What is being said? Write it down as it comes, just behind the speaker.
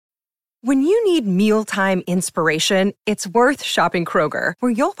When you need mealtime inspiration, it's worth shopping Kroger,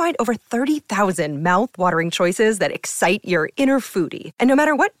 where you'll find over 30,000 mouth-watering choices that excite your inner foodie. And no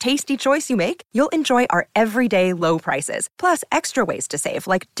matter what tasty choice you make, you'll enjoy our everyday low prices, plus extra ways to save,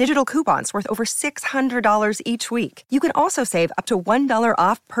 like digital coupons worth over $600 each week. You can also save up to $1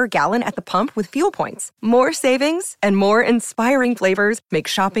 off per gallon at the pump with fuel points. More savings and more inspiring flavors make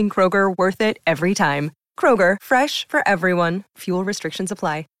shopping Kroger worth it every time. Kroger, fresh for everyone. Fuel restrictions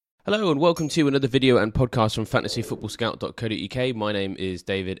apply. Hello and welcome to another video and podcast from fantasyfootballscout.co.uk. My name is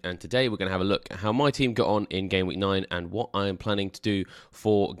David and today we're going to have a look at how my team got on in Game Week 9 and what I am planning to do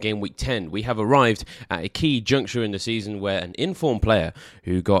for Game Week 10. We have arrived at a key juncture in the season where an informed player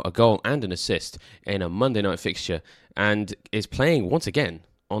who got a goal and an assist in a Monday night fixture and is playing once again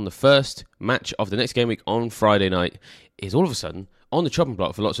on the first match of the next game week on Friday night is all of a sudden on the chopping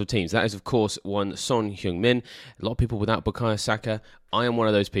block for lots of teams. That is, of course, one Son Heung-min. A lot of people without Bukayo Saka. I am one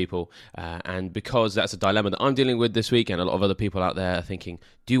of those people, and because that's a dilemma that I'm dealing with this week, and a lot of other people out there are thinking,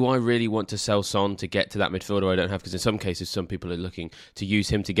 do I really want to sell Son to get to that midfielder I don't have? Because in some cases, some people are looking to use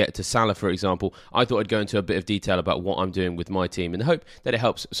him to get to Salah, for example. I thought I'd go into a bit of detail about what I'm doing with my team in the hope that it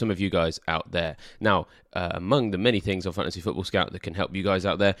helps some of you guys out there. Now, among the many things on Fantasy Football Scout that can help you guys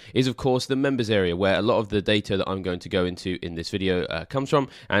out there is, of course, the members area, where a lot of the data that I'm going to go into in this video comes from.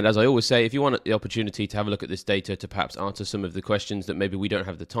 And as I always say, if you want the opportunity to have a look at this data to perhaps answer some of the questions that maybe we don't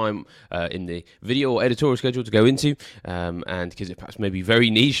have the time in the video or editorial schedule to go into, and because it perhaps may be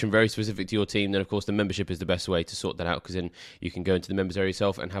very niche and very specific to your team, then of course the membership is the best way to sort that out, because then you can go into the members area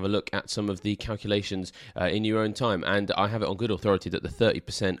yourself and have a look at some of the calculations in your own time. And I have it on good authority that the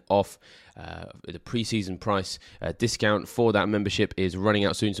 30% off the pre-season price discount for that membership is running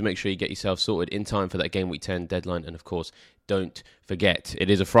out soon, so make sure you get yourself sorted in time for that Game Week 10 deadline. And of course, don't forget, it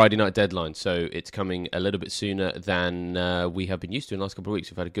is a Friday night deadline, so it's coming a little bit sooner than we have been used to in the last couple of weeks.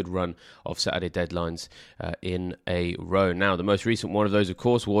 We've had a good run of Saturday deadlines in a row. Now, the most recent one of those, of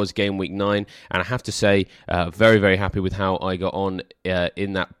course, was Game Week 9, and I have to say, very, very happy with how I got on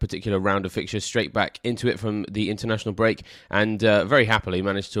in that particular round of fixtures, straight back into it from the international break, and very happily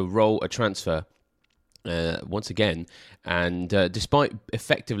managed to roll a transfer once again, and despite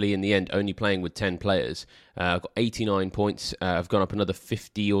effectively in the end only playing with 10 players, I've got 89 points. I've gone up another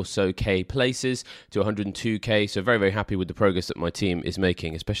 50 or so K places to 102K, so very, very happy with the progress that my team is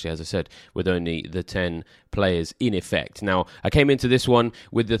making, especially, as I said, with only the 10 players in effect. Now, I came into this one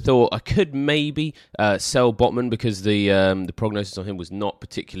with the thought I could maybe sell Botman, because the prognosis on him was not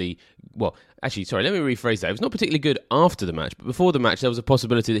particularly, well, actually, sorry, let me rephrase that. It was not particularly good after the match, but before the match there was a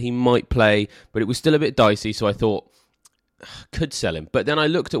possibility that he might play, but it was still a bit dicey, so I thought, could sell him. But then I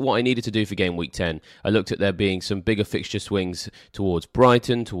looked at what I needed to do for Game Week 10. I looked at there being some bigger fixture swings towards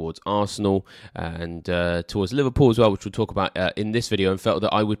Brighton, towards Arsenal, and towards Liverpool as well, which we'll talk about in this video, and felt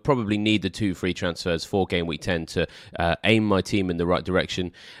that I would probably need the 2 free transfers for Game Week 10 to aim my team in the right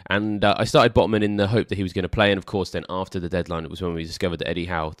direction. And I started Botman in the hope that he was going to play, and of course then after the deadline, it was when we discovered that Eddie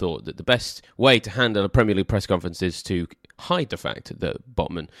Howe thought that the best way to handle a Premier League press conference is to hide the fact that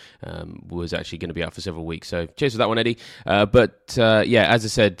Botman was actually going to be out for several weeks. So cheers for that one, Eddie. But as I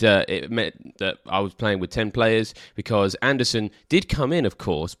said, it meant that I was playing with 10 players, because Anderson did come in, of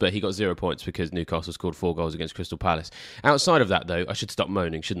course, but he got 0 points because Newcastle scored 4 goals against Crystal Palace. Outside of that, though, I should stop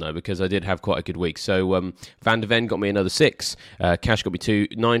moaning, shouldn't I? Because I did have quite a good week. So Van de Ven got me another 6. Cash got me 2.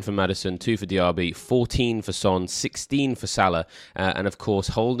 9 for Maddison, 2 for Diaby, 14 for Son, 16 for Salah, and of course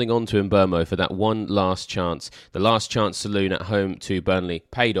holding on to Mbeumo for that one last chance. The last chance saloon at home to Burnley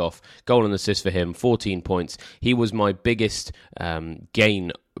paid off. Goal and assist for him, 14 points. He was my biggest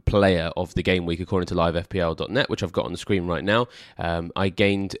gain player of the game week according to livefpl.net, which I've got on the screen right now. I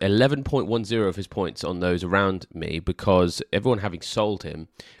gained 11.10 of his points on those around me, because everyone having sold him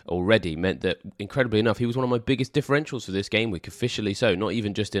already meant that, incredibly enough, he was one of my biggest differentials for this game week, officially so, not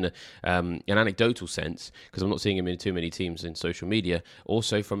even just in an anecdotal sense, because I'm not seeing him in too many teams in social media,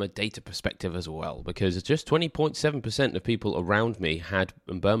 also from a data perspective as well, because just 20.7% of people around me had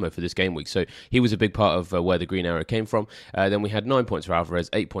Mbeumo for this game week, so he was a big part of where the green arrow came from. Then we had 9 points for Alvarez,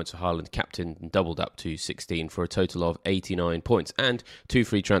 8 points for Haaland, captain, and doubled up to 16 for a total of 89 points, and 2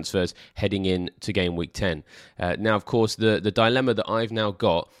 free transfers heading in to game week 10. Now, of course, the dilemma that I've now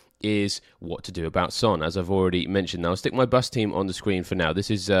got is what to do about Son, as I've already mentioned. Now, I'll stick my bus team on the screen for now. This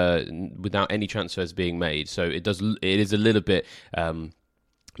is without any transfers being made, so it is a little bit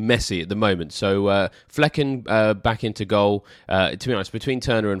messy at the moment. So Flecken back into goal. To be honest, between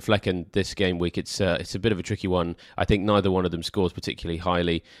Turner and Flecken this game week, it's a bit of a tricky one. I think neither one of them scores particularly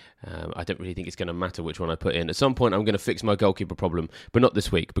highly. I don't really think it's going to matter which one I put in. At some point, I'm going to fix my goalkeeper problem, but not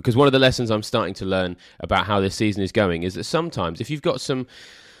this week, because one of the lessons I'm starting to learn about how this season is going is that sometimes if you've got some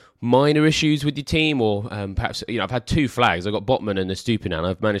minor issues with your team, or perhaps, I've had two flags. I've got Botman and Estupiñán.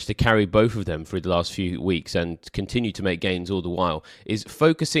 I've managed to carry both of them through the last few weeks and continue to make gains all the while. Is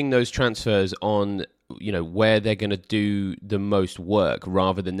focusing those transfers on where they're going to do the most work,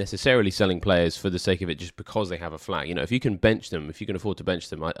 rather than necessarily selling players for the sake of it just because they have a flag. If you can bench them, if you can afford to bench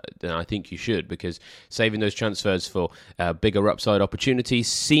them, then I think you should, because saving those transfers for bigger upside opportunities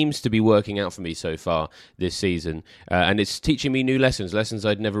seems to be working out for me so far this season, and it's teaching me new lessons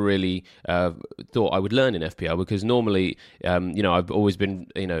I'd never really thought I would learn in FPL, because normally I've always been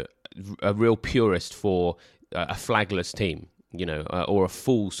a real purist for a flagless team, or a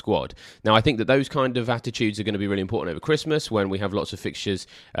full squad. Now, I think that those kind of attitudes are going to be really important over Christmas, when we have lots of fixtures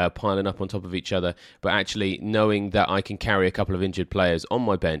piling up on top of each other. But actually knowing that I can carry a couple of injured players on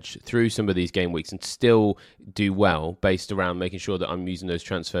my bench through some of these game weeks and still do well, based around making sure that I'm using those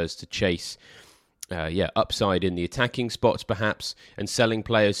transfers to chase upside in the attacking spots perhaps, and selling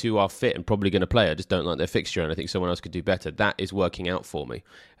players who are fit and probably going to play. I just don't like their fixture and I think someone else could do better. That is working out for me.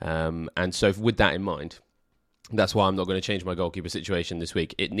 And so with that in mind, that's why I'm not going to change my goalkeeper situation this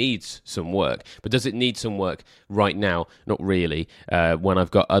week. It needs some work. But does it need some work right now? Not really. When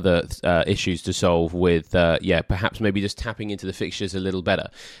I've got other issues to solve with, perhaps maybe just tapping into the fixtures a little better.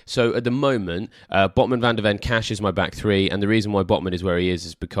 So at the moment, Botman, Van der Ven, Cash is my back three. And the reason why Botman is where he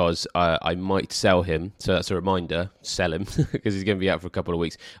is because I might sell him. So that's a reminder. Sell him, because he's going to be out for a couple of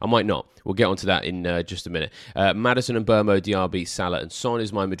weeks. I might not. We'll get onto that in just a minute. Maddison and Burmo, Diaby, Salah and Son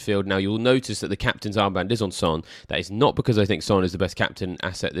is my midfield. Now you'll notice that the captain's armband is on Son. That is not because I think Son is the best captain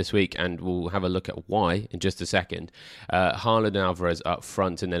asset this week, and we'll have a look at why in just a second. Haaland and Alvarez up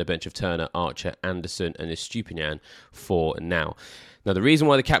front, and then a bench of Turner, Archer, Anderson and Estupiñán for now. Now, the reason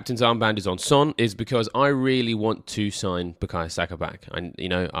why the captain's armband is on Son is because I really want to sign Bukayo Saka back. And,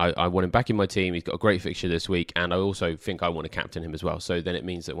 I want him back in my team. He's got a great fixture this week, and I also think I want to captain him as well. So then it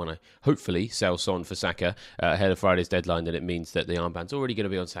means that when I hopefully sell Son for Saka ahead of Friday's deadline, then it means that the armband's already going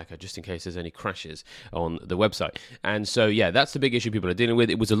to be on Saka, just in case there's any crashes on the website. And so, that's the big issue people are dealing with.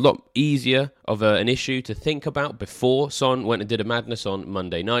 It was a lot easier of an issue to think about before Son went and did a madness on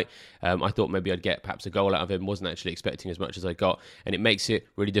Monday night. I thought maybe I'd get perhaps a goal out of him. Wasn't actually expecting as much as I got, and it makes it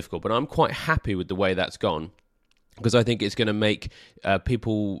really difficult. But I'm quite happy with the way that's gone, because I think it's going to make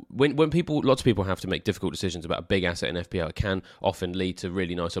people, lots of people have to make difficult decisions about a big asset in FPL, it can often lead to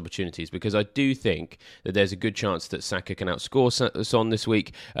really nice opportunities, because I do think that there's a good chance that Saka can outscore Son this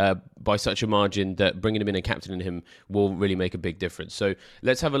week by such a margin that bringing him in and captaining him will really make a big difference. So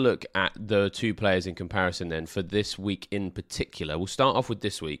let's have a look at the two players in comparison then for this week in particular. We'll start off with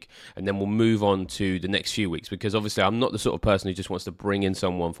this week, and then we'll move on to the next few weeks, because obviously I'm not the sort of person who just wants to bring in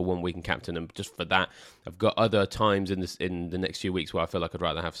someone for 1 week and captain them just for that. I've got other times in the next few weeks where I feel like I'd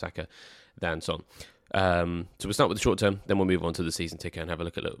rather have Saka than Son. So we'll start with the short term, then we'll move on to the season ticker and have a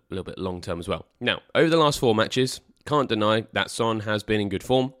look at a little bit long term as well. Now, over the last 4 matches, can't deny that Son has been in good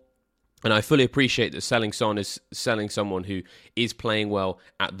form. And I fully appreciate that selling Son is selling someone who is playing well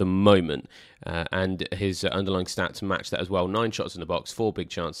at the moment. And his underlying stats match that as well. 9 shots in the box, 4 big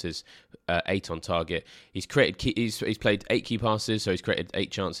chances, 8 on target. He's played 8 key passes, so he's created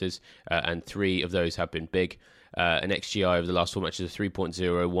 8 chances, and 3 of those have been big. An XGI over the last 4 matches of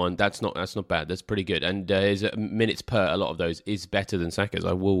 3.01. That's not bad. That's pretty good. And his minutes per a lot of those is better than Saka's.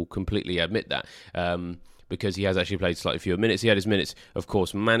 I will completely admit that. Because he has actually played slightly fewer minutes. He had his minutes, of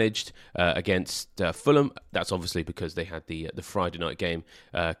course, managed against Fulham. That's obviously because they had the Friday night game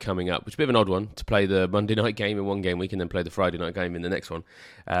coming up, which is a bit of an odd one, to play the Monday night game in one game week and then play the Friday night game in the next one.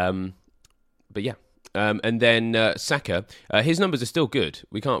 But yeah. And then Saka, his numbers are still good.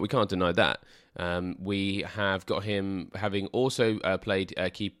 We can't deny that. We have got him having also played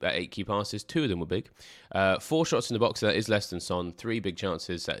 8 key passes. 2 of them were big. 4 shots in the box, that is less than Son. 3 big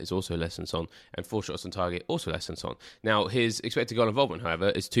chances, that is also less than Son. And 4 shots on target, also less than Son. Now, his expected goal involvement,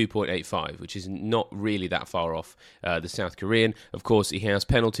 however, is 2.85, which is not really that far off the South Korean. Of course, he has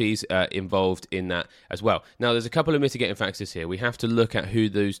penalties involved in that as well. Now, there's a couple of mitigating factors here. We have to look at who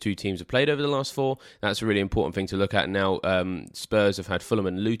those two teams have played over the last 4. That's a really important thing to look at. Now, Spurs have had Fulham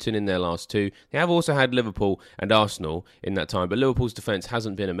and Luton in their last 2. They have also had Liverpool and Arsenal in that time, but Liverpool's defence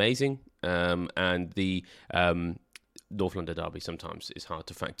hasn't been amazing, and the North London derby sometimes is hard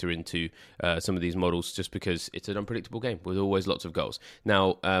to factor into some of these models just because it's an unpredictable game with always lots of goals.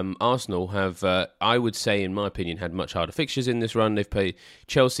 Now, Arsenal have, I would say, in my opinion, had much harder fixtures in this run. They've played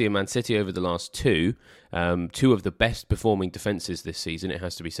Chelsea and Man City over the last 2. 2 of the best performing defences this season, it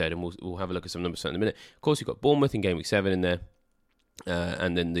has to be said, and we'll have a look at some numbers in a minute. Of course, you've got Bournemouth in game week 7 in there.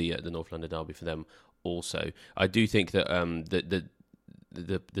 And then the North London derby for them also. I do think that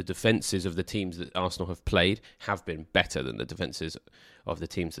the defences of the teams that Arsenal have played have been better than the defences of the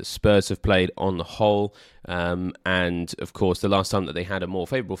teams that Spurs have played on the whole. And, of course, the last time that they had a more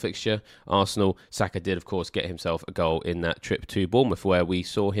favourable fixture, Arsenal, Saka did, of course, get himself a goal in that trip to Bournemouth where we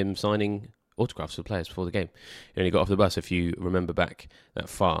saw him signing autographs for players before the game. He only got off the bus, if you remember back that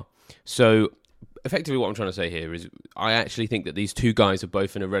far. So, effectively what I'm trying to say here is I actually think that these two guys are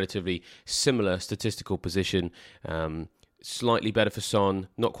both in a relatively similar statistical position. Slightly better for Son,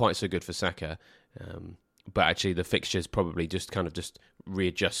 not quite so good for Saka. But actually the fixtures probably just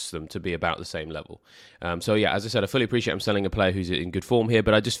readjusts them to be about the same level. So yeah, as I said, I fully appreciate I'm selling a player who's in good form here,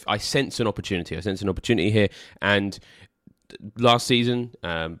 but I sense an opportunity. I sense an opportunity here, and last season,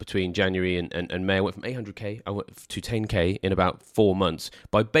 between January and May, I went from 800k to 10k in about 4 months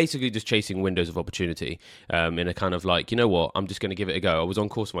by basically just chasing windows of opportunity, in a kind of like, you know what, I'm just going to give it a go. I was on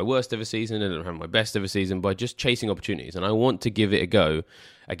course for my worst ever season and I'm my best ever season by just chasing opportunities, and I want to give it a go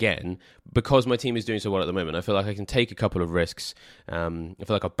again because my team is doing so well at the moment. I feel like I can take a couple of risks. I feel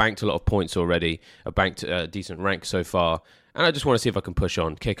like I've banked a lot of points already. I've banked a decent rank so far, and I just want to see if I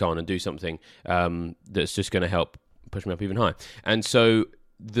can kick on and do something that's just going to help push me up even higher. And so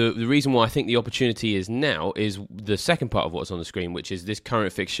the reason why I think the opportunity is now is the second part of what's on the screen, which is this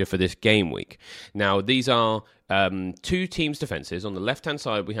current fixture for this game week. Now, these are two teams' defences. On the left-hand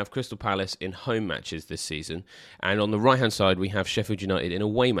side, we have Crystal Palace in home matches this season. And on the right-hand side, we have Sheffield United in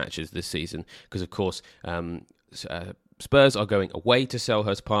away matches this season. Because, of course, Spurs are going away to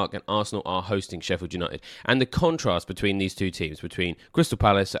Selhurst Park and Arsenal are hosting Sheffield United. And the contrast between these two teams, between Crystal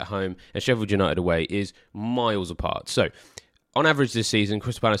Palace at home and Sheffield United away, is miles apart. So, on average this season,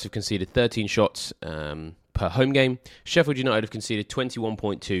 Crystal Palace have conceded 13 shots per home game. Sheffield United have conceded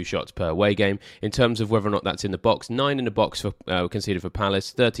 21.2 shots per away game. In terms of whether or not that's in the box, 9 in the box for conceded for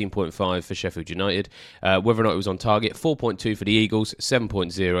Palace, 13.5 for Sheffield United. Whether or not it was on target, 4.2 for the Eagles,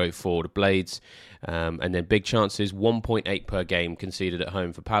 7.0 for the Blades. And then big chances, 1.8 per game conceded at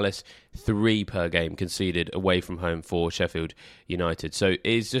home for Palace, 3 per game conceded away from home for Sheffield United. So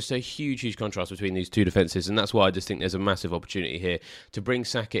it's just a huge, huge contrast between these two defences, and that's why I just think there's a massive opportunity here to bring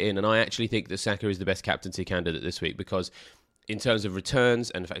Saka in. And I actually think that Saka is the best captaincy candidate this week because in terms of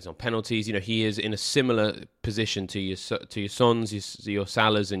returns and effects on penalties, you know, he is in a similar position to your Sons, your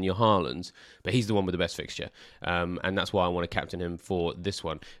Salahs and your Haalands, but he's the one with the best fixture. And that's why I want to captain him for this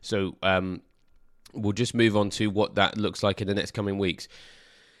one. So, we'll just move on to what that looks like in the next coming weeks.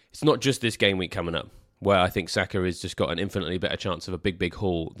 It's not just this game week coming up, where I think Saka has just got an infinitely better chance of a big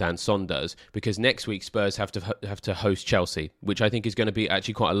haul than Son does, because next week Spurs have to host Chelsea, which I think is going to be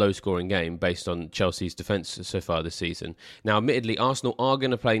actually quite a low-scoring game based on Chelsea's defence so far this season. Now, admittedly, Arsenal are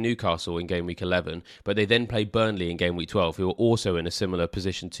going to play Newcastle in game week 11, but they then play Burnley in game week 12, who are also in a similar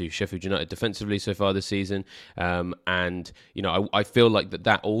position to Sheffield United defensively so far this season. And, you know, I feel like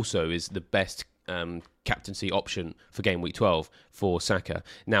that also is the best captaincy option for game week 12 for Saka.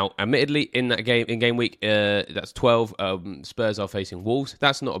 Now, admittedly, in game week that's 12, Spurs are facing Wolves.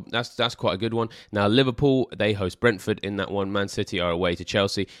 That's quite a good one. Now, Liverpool, they host Brentford in that one. Man City are away to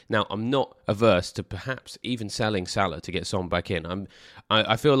Chelsea. Now, I'm not averse to perhaps even selling Salah to get Son back in.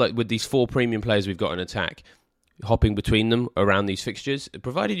 I feel like with these 4 premium players we've got in attack, hopping between them around these fixtures,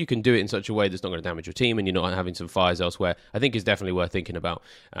 provided you can do it in such a way that's not going to damage your team and you're not having some fires elsewhere, I think is definitely worth thinking about.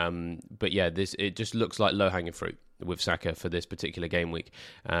 But yeah, it just looks like low-hanging fruit with Saka for this particular game week.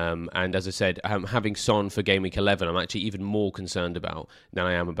 And as I said, having Son for game week 11, I'm actually even more concerned about than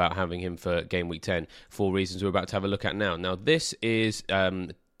I am about having him for game week 10 for reasons we're about to have a look at now. Now, this is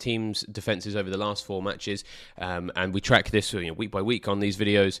teams' defences over the last 4 matches, and we track this week by week on these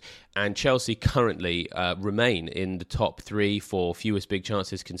videos, and Chelsea currently remain in the top 3 for fewest big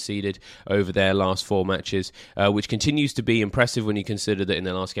chances conceded over their last 4 matches, which continues to be impressive when you consider that in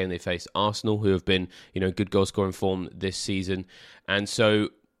their last game they faced Arsenal, who have been good goal scoring form this season. And so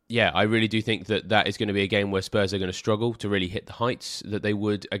yeah, I really do think that is going to be a game where Spurs are going to struggle to really hit the heights that they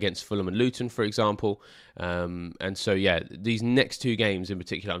would against Fulham and Luton, for example. And so, yeah, these next 2 games in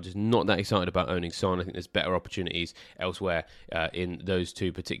particular, I'm just not that excited about owning Son. I think there's better opportunities elsewhere in those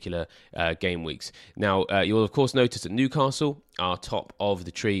 2 particular game weeks. Now, you'll, of course, notice that Newcastle are top of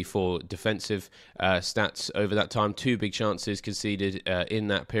the tree for defensive stats over that time. 2 big chances conceded in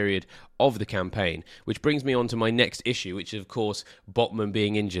that period of the campaign, which brings me on to my next issue, which is, of course, Botman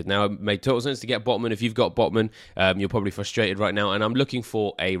being injured. Now, it made total sense to get Botman. If you've got Botman, you're probably frustrated right now, and I'm looking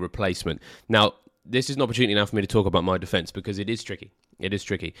for a replacement. Now, this is an opportunity now for me to talk about my defence because it is tricky. It is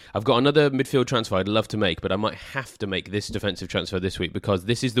tricky. I've got another midfield transfer I'd love to make, but I might have to make this defensive transfer this week because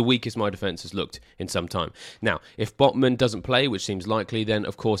this is the weakest my defence has looked in some time. Now, if Botman doesn't play, which seems likely, then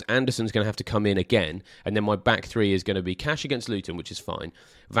of course Anderson's going to have to come in again, and then my back three is going to be Cash against Luton, which is fine.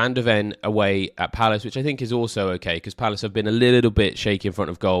 Van der Ven away at Palace, which I think is also okay because Palace have been a little bit shaky in front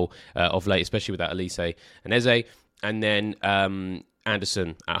of goal of late, especially with that Elise and Eze. And then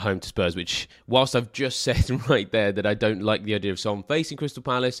Anderson at home to Spurs, which, whilst I've just said right there that I don't like the idea of Son facing Crystal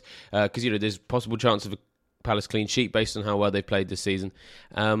Palace, because there's possible chance of a Palace clean sheet based on how well they've played this season.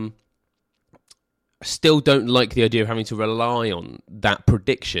 I still don't like the idea of having to rely on that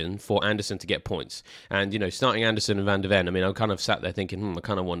prediction for Anderson to get points. And, starting Anderson and Van der Ven, I mean, I'm kind of sat there thinking, I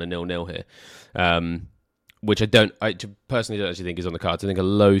kind of want a 0-0 here. Which I personally don't actually think is on the cards. I think a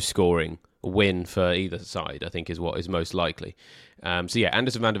low-scoring win for either side, I think, is what is most likely.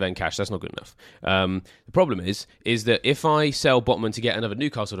 Anderson, Van der Ven, Cash, that's not good enough. The problem is that if I sell Botman to get another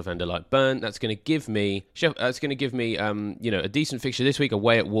Newcastle defender like Burn, that's going to give me a decent fixture this week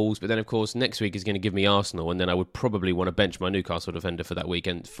away at Wolves, but then of course next week is going to give me Arsenal, and then I would probably want to bench my Newcastle defender for that week.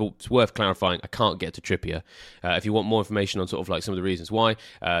 And it's worth clarifying, I can't get to Trippier. If you want more information on sort of like some of the reasons why,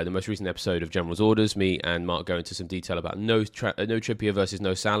 the most recent episode of General's Orders, me and Mark go into some detail about no Trippier versus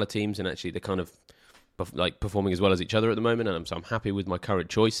no Salah teams, and actually they're kind of performing as well as each other at the moment, and so I'm happy with my current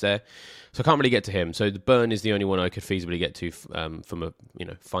choice there. So I can't really get to him. So the Burn is the only one I could feasibly get to from a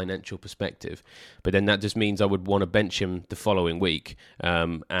financial perspective. But then that just means I would want to bench him the following week,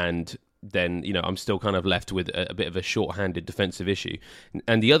 and then I'm still kind of left with a bit of a short-handed defensive issue.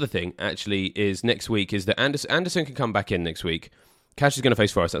 And the other thing actually is next week is that Anderson can come back in next week. Cash is going to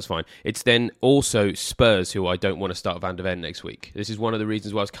face Forest, that's fine. It's then also Spurs, who I don't want to start Van der Ven next week. This is one of the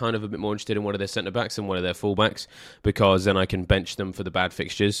reasons why I was kind of a bit more interested in one of their centre-backs than one of their full-backs, because then I can bench them for the bad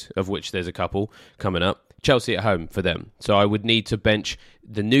fixtures, of which there's a couple coming up. Chelsea at home for them. So I would need to bench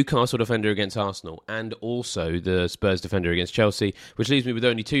the Newcastle defender against Arsenal and also the Spurs defender against Chelsea, which leaves me with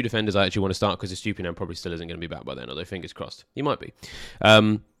only two defenders I actually want to start because Estupiñán probably still isn't going to be back by then, although fingers crossed. He might be.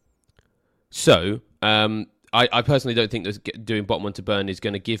 I personally don't think that doing Botman to Burn is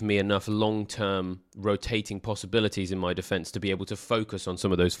going to give me enough long-term rotating possibilities in my defence to be able to focus on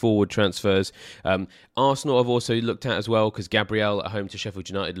some of those forward transfers. Arsenal I've also looked at as well because Gabriel at home to Sheffield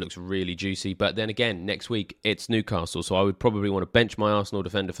United looks really juicy. But then again, next week it's Newcastle, so I would probably want to bench my Arsenal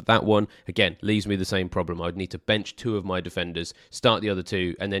defender for that one. Again, leaves me the same problem. I would need to bench two of my defenders, start the other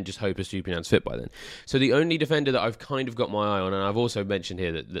two, and then just hope Estupiñán's fit by then. So the only defender that I've kind of got my eye on, and I've also mentioned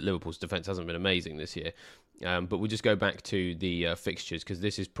here that Liverpool's defence hasn't been amazing this year, but we'll just go back to the fixtures because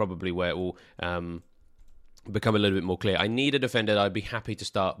this is probably where it will become a little bit more clear. I need a defender that I'd be happy to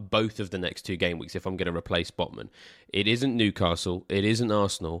start both of the next two game weeks if I'm going to replace Botman. It isn't Newcastle. It isn't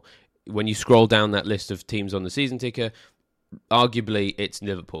Arsenal. When you scroll down that list of teams on the season ticker, arguably it's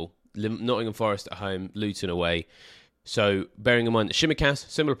Liverpool. Nottingham Forest at home, Luton away. So, bearing in mind that Shimikas,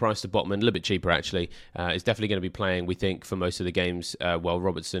 similar price to Botman, a little bit cheaper actually, is definitely going to be playing, we think, for most of the games while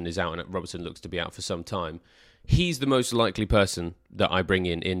Robertson is out, and Robertson looks to be out for some time. He's the most likely person that I bring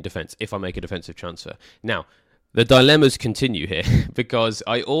in defence if I make a defensive transfer. Now, the dilemmas continue here because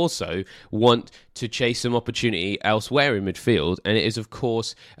I also want to chase some opportunity elsewhere in midfield, and it is, of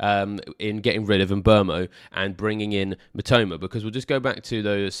course, in getting rid of Mbeumo and bringing in Matoma, because we'll just go back to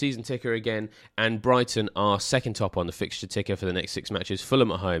the season ticker again, and Brighton are second top on the fixture ticker for the next 6 matches.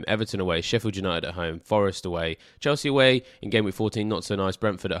 Fulham at home, Everton away, Sheffield United at home, Forest away, Chelsea away in game week 14, not so nice,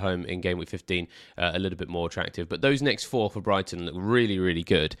 Brentford at home in game week 15, a little bit more attractive. But those next four for Brighton look really, really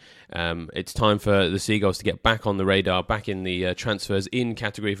good. It's time for the Seagulls to get back on the radar, back in the transfers in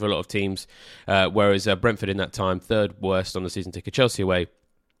category for a lot of teams, whereas Brentford in that time, third worst on the season ticker, Chelsea away,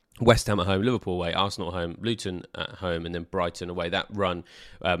 West Ham at home, Liverpool away, Arsenal at home, Luton at home, and then Brighton away. That run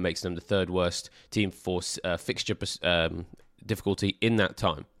makes them the third worst team for fixture difficulty in that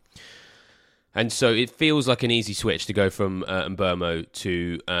time. And so it feels like an easy switch to go from Mbeumo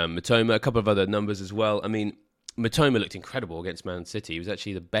to Matoma. A couple of other numbers as well. I mean, Matoma looked incredible against Man City. He was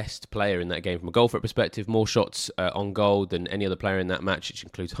actually the best player in that game from a goal threat perspective. More shots on goal than any other player in that match, which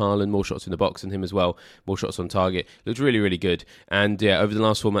includes Haaland. More shots in the box than him as well. More shots on target. Looked really, really good. And over the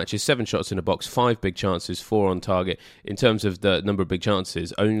last 4 matches, 7 shots in the box, 5 big chances, 4 on target. In terms of the number of big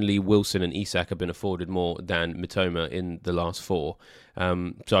chances, only Wilson and Isak have been afforded more than Matoma in the last 4.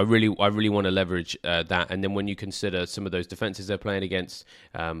 So I really want to leverage that. And then when you consider some of those defences they're playing against,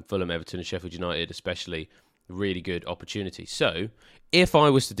 Fulham, Everton and Sheffield United especially, really good opportunity. So if I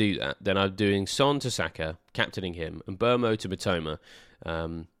was to do that, then I'm doing Son to Saka, captaining him, and Mbeumo to Matoma,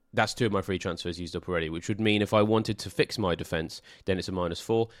 that's 2 of my free transfers used up already, which would mean if I wanted to fix my defence, then it's a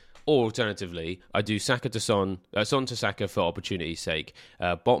 -4. Or alternatively, I do Saka to Son to Saka for opportunity's sake,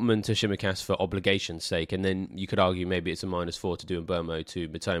 Botman to Shimikas for obligation's sake, and then you could argue maybe it's a -4 to do Mbeumo to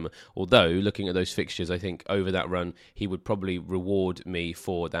Mitoma. Although, looking at those fixtures, I think over that run, he would probably reward me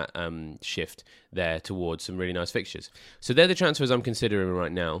for that shift there towards some really nice fixtures. So they're the transfers I'm considering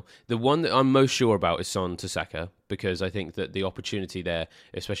right now. The one that I'm most sure about is Son to Saka, because I think that the opportunity there,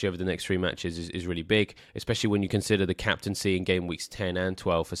 especially over the next 3 matches, is really big, especially when you consider the captaincy in game weeks 10 and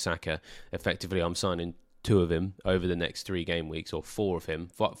 12 for Saka. Effectively, I'm signing 2 of him over the next 3 game weeks, or 4 of him,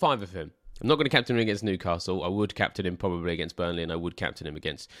 5 of him. I'm not going to captain him against Newcastle. I would captain him probably against Burnley, and I would captain him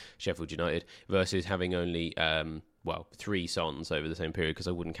against Sheffield United, versus having only 3 Sons over the same period, because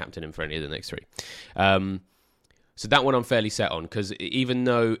I wouldn't captain him for any of the next 3. So that one I'm fairly set on, because even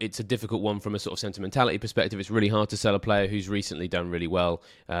though it's a difficult one from a sort of sentimentality perspective, it's really hard to sell a player who's recently done really well.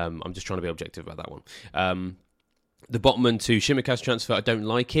 I'm just trying to be objective about that one. The Botman to Shimikas transfer, I don't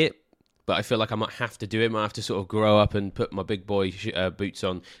like it, but I feel like I might have to do it. I might have to sort of grow up and put my big boy boots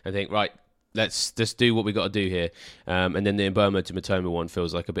on and think, right, let's just do what we got to do here. And then the Mbeumo to Mitoma one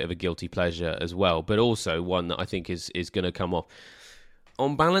feels like a bit of a guilty pleasure as well, but also one that I think is going to come off.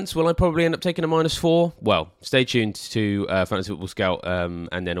 On balance, will I probably end up taking a -4? Well, stay tuned to Fantasy Football Scout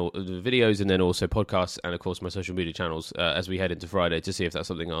and then all the videos, and then also podcasts, and of course my social media channels as we head into Friday to see if that's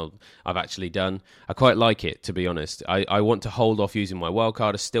something I've actually done. I quite like it, to be honest. I want to hold off using my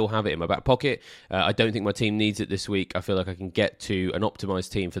wildcard. I still have it in my back pocket. I don't think my team needs it this week. I feel like I can get to an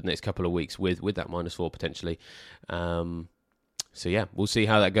optimised team for the next couple of weeks with that -4 potentially. So yeah, we'll see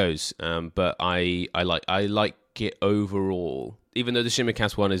how that goes. But I like it overall. Even though the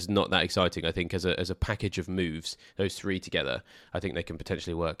Shimikas one is not that exciting, I think as a package of moves, those 3 together, I think they can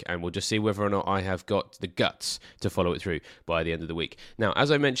potentially work. And we'll just see whether or not I have got the guts to follow it through by the end of the week. Now,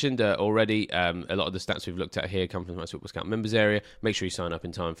 as I mentioned already, a lot of the stats we've looked at here come from my Football Scout members area. Make sure you sign up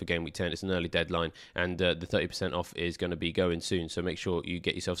in time for Game Week 10. It's an early deadline, and the 30% off is going to be going soon. So make sure you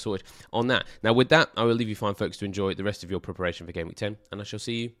get yourself sorted on that. Now, with that, I will leave you fine, folks, to enjoy the rest of your preparation for Game Week 10, and I shall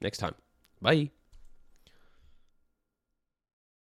see you next time. Bye.